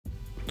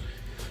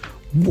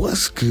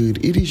What's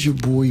good? It is your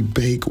boy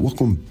Bake.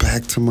 Welcome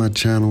back to my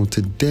channel.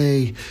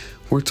 Today,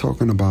 we're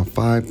talking about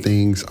 5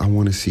 things I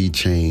want to see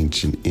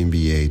change in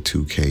NBA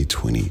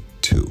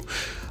 2K22.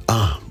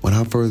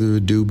 Without further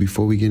ado,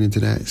 before we get into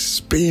that,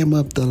 spam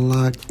up the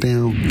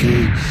lockdown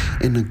game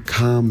in the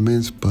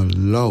comments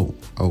below,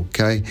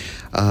 okay?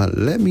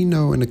 Let me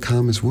know in the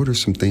comments what are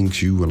some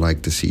things you would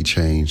like to see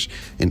change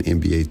in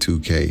NBA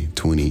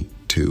 2K22.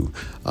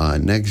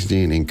 Next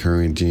gen and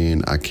current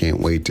gen, I can't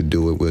wait to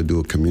do it. We'll do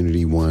a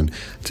community one.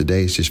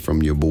 Today's just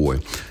from your boy.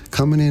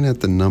 Coming in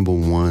at the number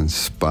 1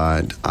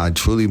 spot, I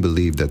truly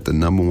believe that the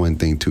number 1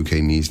 thing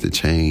 2K needs to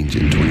change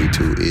in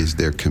 22 is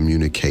their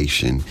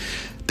communication.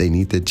 They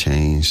need to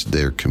change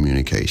their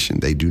communication.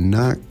 They do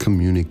not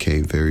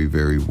communicate very,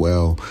 very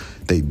well.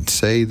 They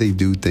say they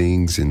do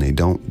things and they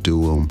don't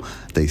do them.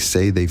 They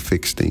say they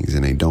fix things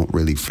and they don't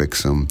really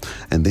fix them.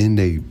 And then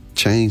they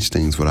change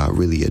things without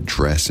really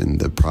addressing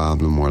the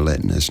problem or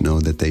letting us know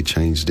that they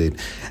changed it.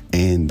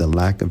 And the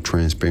lack of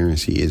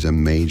transparency is a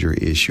major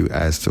issue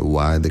as to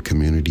why the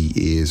community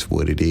is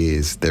what it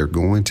is. They're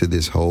going to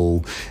this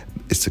whole,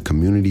 it's a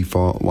community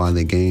fault why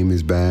the game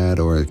is bad,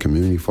 or a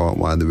community fault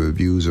why the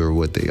reviews are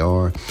what they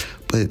are.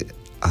 But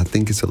I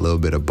think it's a little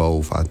bit of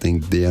both. I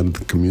think the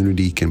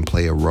community can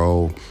play a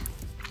role,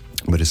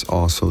 but it's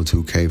also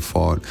 2K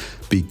fault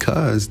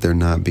because they're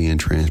not being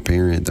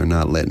transparent. They're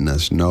not letting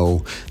us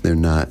know. They're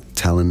not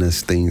telling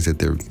us things that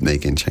they're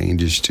making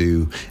changes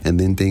to, and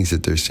then things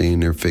that they're saying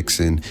they're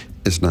fixing,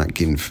 it's not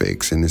getting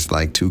fixed. And it's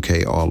like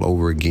 2K all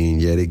over again,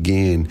 yet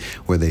again,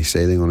 where they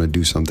say they're going to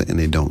do something and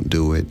they don't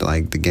do it.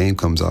 Like the game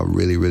comes out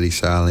really, really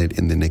solid,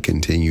 and then they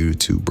continue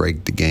to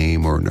break the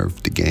game or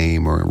nerf the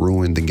game or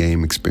ruin the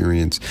game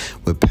experience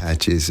with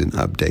patches and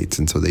updates.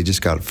 And so they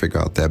just got to figure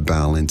out that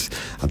balance.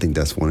 I think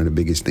that's one of the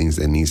biggest things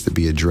that needs to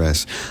be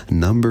addressed.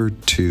 Number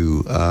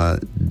 2,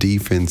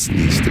 defense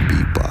needs to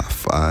be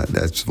buff.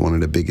 That's one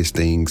of the biggest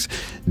things.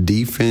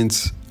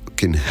 Defense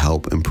can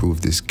help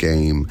improve this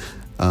game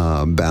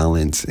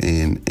balance,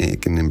 and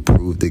it can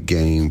improve the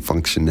game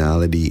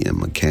functionality and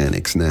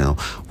mechanics. Now,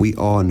 we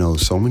all know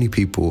so many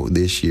people,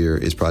 this year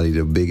is probably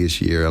the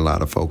biggest year. A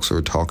lot of folks are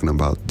talking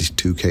about the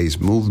 2K's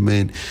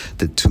movement,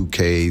 the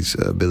 2K's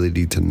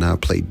ability to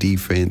not play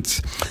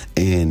defense,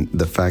 and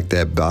the fact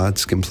that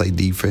bots can play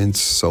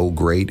defense so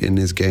great in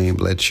this game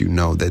lets you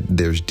know that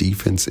there's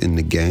defense in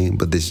the game,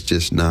 but it's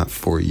just not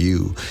for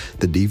you.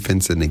 The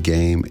defense in the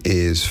game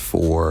is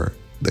for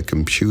the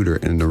computer.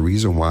 And the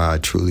reason why I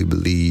truly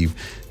believe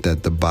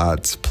that the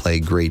bots play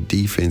great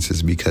defense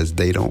is because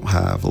they don't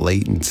have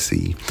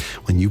latency.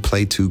 When you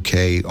play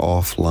 2K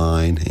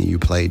offline and you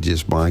play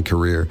just my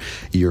career,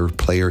 your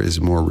player is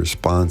more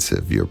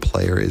responsive. Your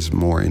player is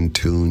more in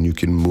tune. You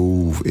can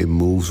move. It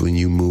moves when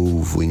you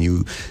move. When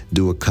you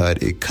do a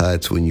cut, it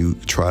cuts. When you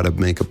try to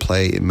make a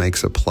play, it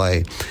makes a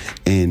play.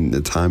 And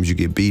the times you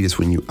get beat is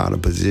when you're out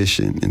of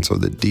position. And so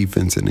the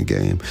defense in the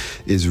game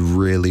is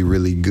really,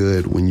 really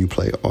good when you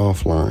play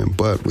offline.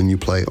 But when you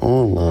play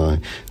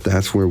online,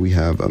 that's where we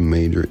have a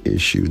major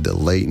issue. The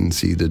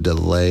latency, the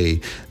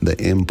delay,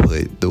 the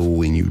input,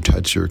 when you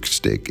touch your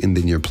stick and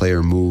then your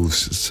player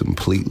moves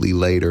completely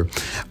later,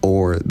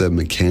 or the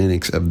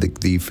mechanics of the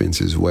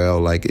defense as well.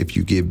 Like if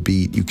you get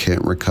beat, you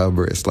can't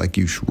recover. It's like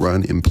you should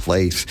run in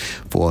place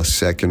for a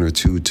second or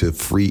two to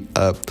free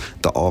up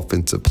the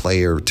offensive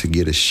player to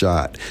get a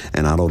shot.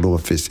 And I don't know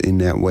if it's in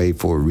that way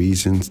for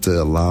reasons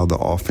to allow the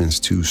offense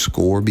to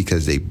score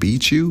because they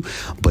beat you,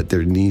 but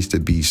there needs to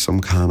be some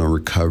kind of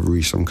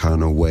recovery, some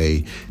kind of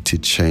way to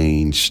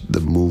change the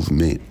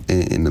movement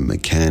and the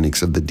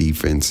mechanics of the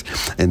defense.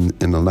 And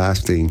the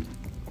last thing,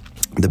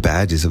 the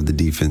badges of the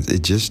defense,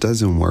 it just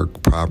doesn't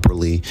work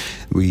properly.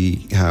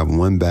 We have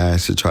one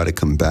badge to try to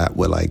combat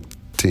with like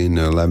 10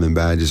 or 11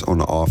 badges on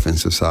the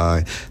offensive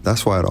side.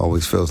 That's why it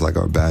always feels like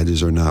our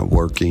badges are not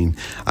working.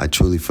 I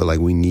truly feel like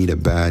we need a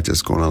badge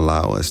that's going to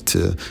allow us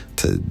to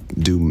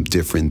do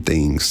different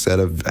things. Instead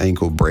of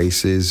ankle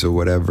braces or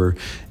whatever,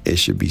 it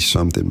should be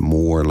something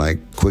more like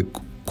quick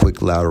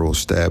lateral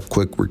step,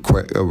 quick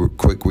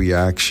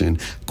reaction,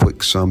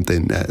 quick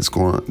something that's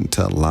going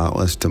to allow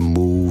us to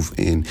move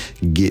and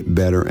get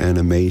better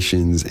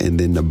animations. And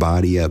then the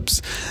body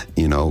ups,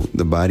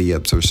 the body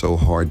ups are so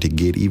hard to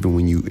get. Even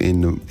when you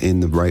in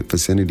the right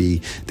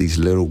vicinity, these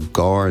little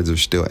guards are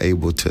still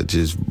able to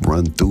just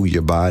run through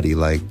your body.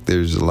 Like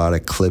there's a lot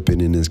of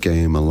clipping in this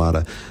game, a lot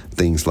of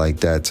things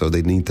like that. So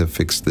they need to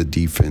fix the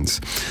defense.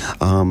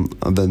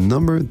 The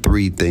number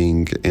 3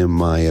 thing, in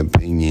my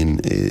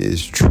opinion,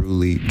 is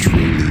truly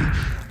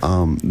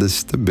the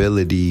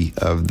stability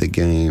of the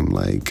game.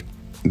 Like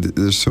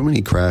there's so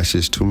many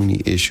crashes, too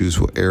many issues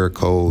with error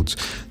codes,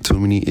 too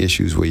many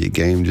issues where your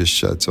game just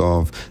shuts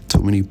off,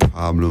 too many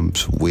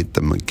problems with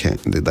the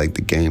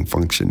game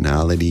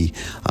functionality.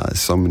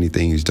 So many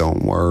things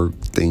don't work.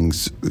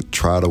 Things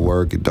try to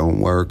work, it don't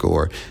work,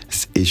 or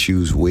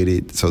issues with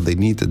it. So they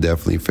need to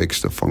definitely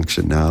fix the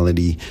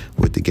functionality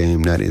with the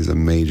game. That is a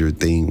major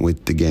thing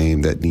with the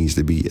game that needs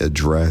to be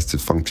addressed, the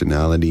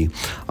functionality.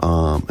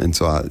 And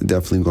so I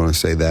definitely going to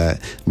say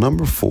that.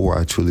 Number 4,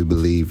 I truly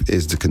believe,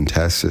 is the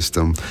contest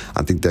system. system.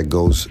 I think that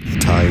goes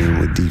tie in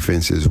with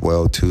defense as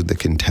well too. The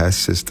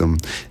contest system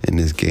in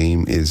this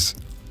game is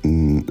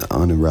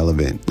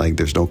irrelevant. Like,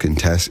 there's no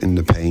contest in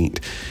the paint.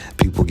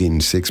 People getting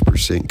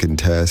 6%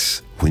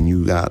 contests when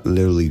you got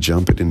literally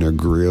jumping in their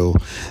grill.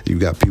 You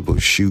got people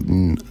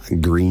shooting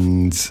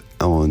greens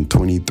on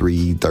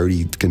 23,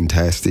 30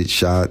 contested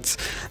shots,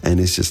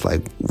 and it's just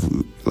like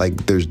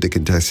there's the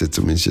contest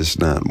system is just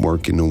not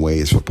working the way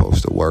it's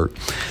supposed to work.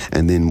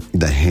 And then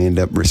the hand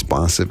up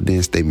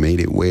responsiveness, they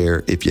made it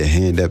where if you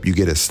hand up, you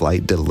get a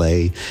slight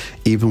delay,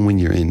 even when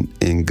you're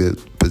in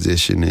good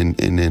position and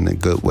in a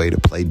good way to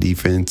play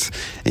defense,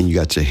 and you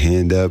got your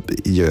hand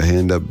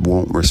up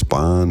won't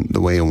respond the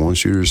way it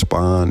wants you to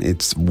respond.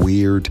 It's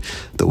weird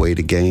the way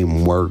the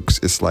game works.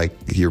 It's like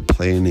you're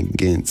playing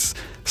against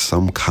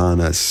some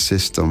kind of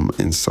system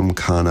and some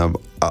kind of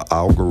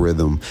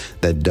algorithm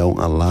that don't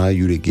allow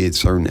you to get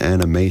certain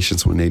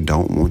animations when they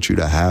don't want you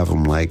to have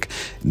them. Like,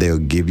 they'll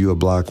give you a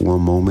block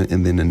one moment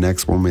and then the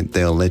next moment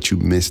they'll let you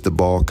miss the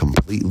ball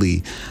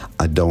completely.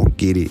 I don't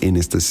get it. And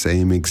it's the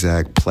same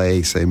exact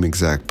play, same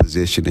exact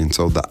position. And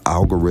so the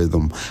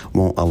algorithm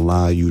won't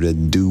allow you to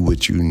do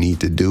what you need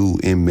to do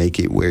and make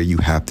it where you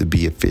have to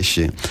be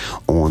efficient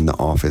on the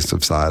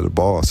offensive side of the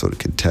ball. So the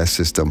contest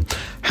system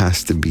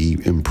has to be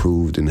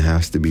improved and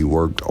has to be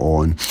worked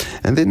on.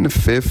 And then the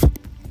fifth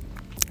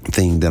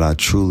thing that I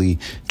truly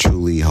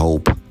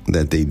hope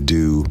that they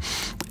do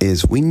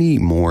is we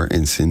need more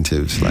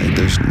incentives. Like,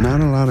 there's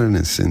not a lot of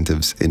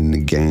incentives in the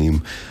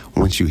game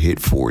once you hit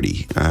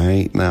 40. All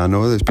right. Now, I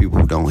know there's people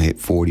who don't hit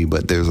 40,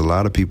 but there's a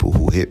lot of people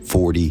who hit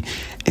 40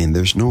 and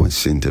there's no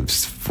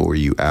incentives for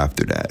you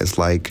after that. It's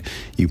like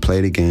you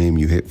play the game,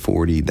 you hit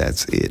 40,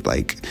 that's it.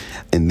 Like,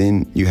 and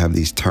then you have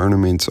these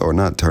tournaments, or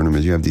not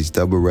tournaments, you have these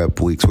double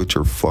rep weeks, which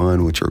are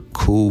fun, which are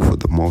cool for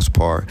the most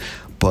part.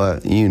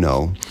 But, you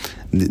know,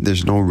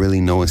 there's no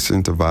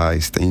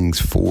incentivized things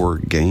for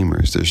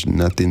gamers. There's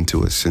nothing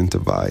to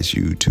incentivize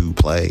you to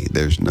play.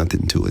 There's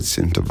nothing to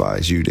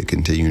incentivize you to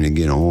continue to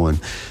get on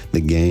the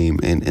game.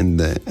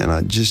 And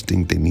I just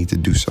think they need to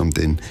do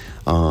something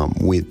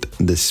with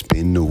the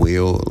spin the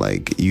wheel.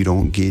 Like, you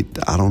don't get,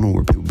 I don't know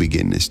where people be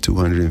getting this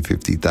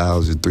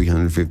 250,000,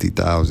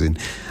 350,000.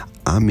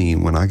 I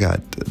mean, when I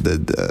got the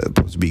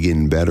supposed to be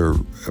getting better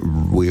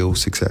wheel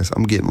success,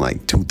 I'm getting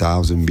like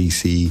 2,000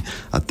 BC,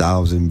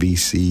 1,000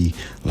 BC.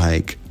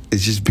 Like,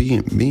 it's just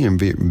being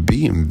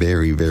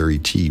very, very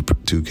cheap.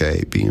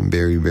 2K being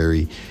very,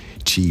 very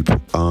cheap.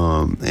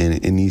 And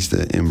it needs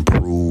to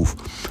improve.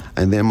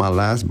 And then my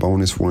last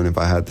bonus one, if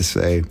I had to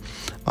say,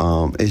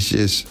 it's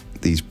just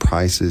these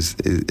prices.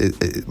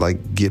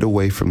 Like, get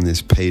away from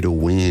this pay to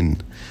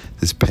win,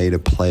 this pay to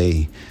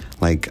play.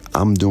 Like,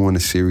 I'm doing a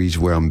series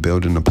where I'm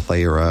building a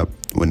player up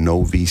with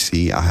no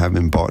VC. I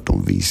haven't bought no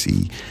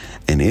VC,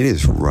 and it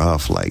is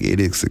rough. Like,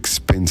 it is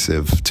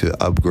expensive to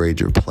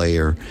upgrade your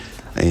player.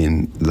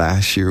 And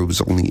last year it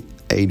was only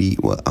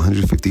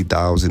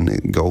 150,000 to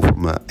go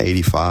from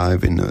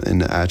 85, and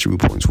the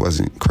attribute points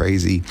wasn't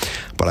crazy.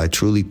 But I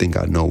truly think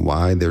I know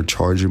why they're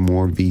charging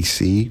more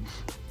VC.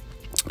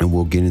 And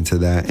we'll get into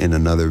that in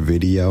another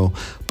video.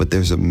 But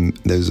there's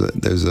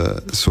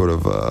a sort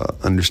of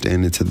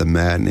understanding to the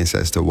madness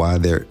as to why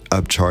they're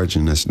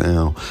upcharging us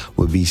now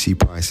with VC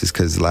prices.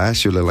 Because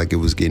last year looked like it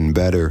was getting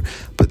better,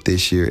 but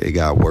this year it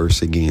got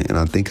worse again. And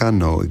I think I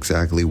know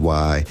exactly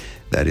why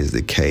that is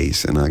the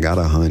case. And I got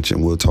a hunch,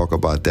 and we'll talk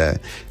about that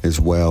as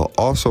well.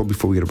 Also,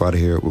 before we get up out of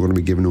here, we're going to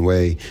be giving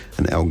away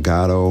an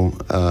Elgato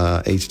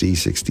HD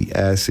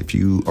 60S. If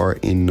you are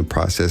in the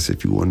process,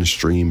 if you want to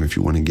stream, if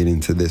you want to get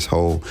into this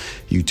whole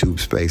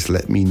YouTube space,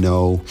 let me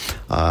know.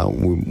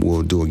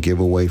 We'll do a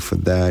giveaway for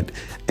that.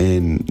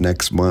 And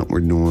next month, we're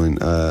doing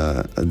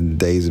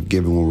days of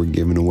giving, where we're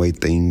giving away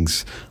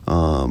things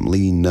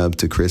leading up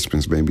to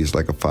Christmas. Maybe it's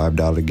like a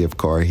 $5 gift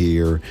card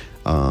here.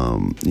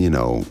 You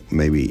know,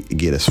 maybe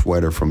get a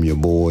sweater from your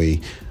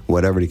boy,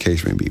 whatever the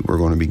case may be. We're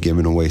going to be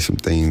giving away some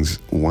things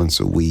once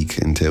a week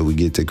until we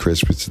get to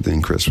Christmas.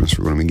 Then Christmas,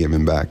 we're going to be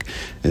giving back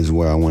as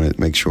well. I want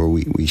to make sure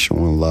we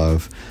showing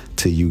love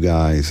to you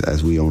guys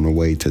as we on the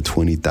way to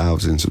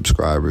 20,000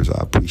 subscribers.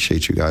 I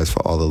appreciate you guys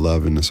for all the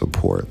love and the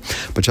support.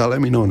 But y'all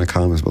let me know in the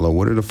comments below,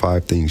 what are the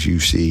 5 things you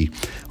see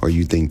or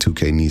you think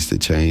 2K needs to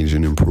change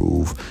and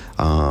improve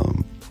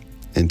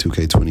in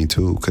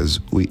 2K22, because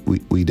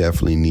we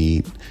definitely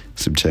need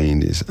some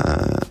changes,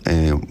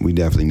 and we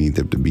definitely need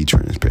them to be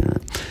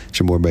transparent. It's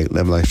your boy Bake.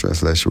 Live life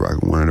stress less. You're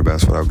rocking one of the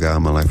best. What I've got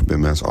in my life. I've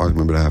been master. Always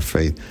remember to have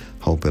faith,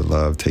 hope, and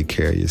love. Take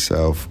care of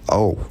yourself.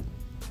 Oh,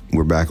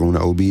 we're back on the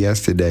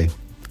OBS today.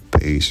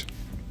 Peace.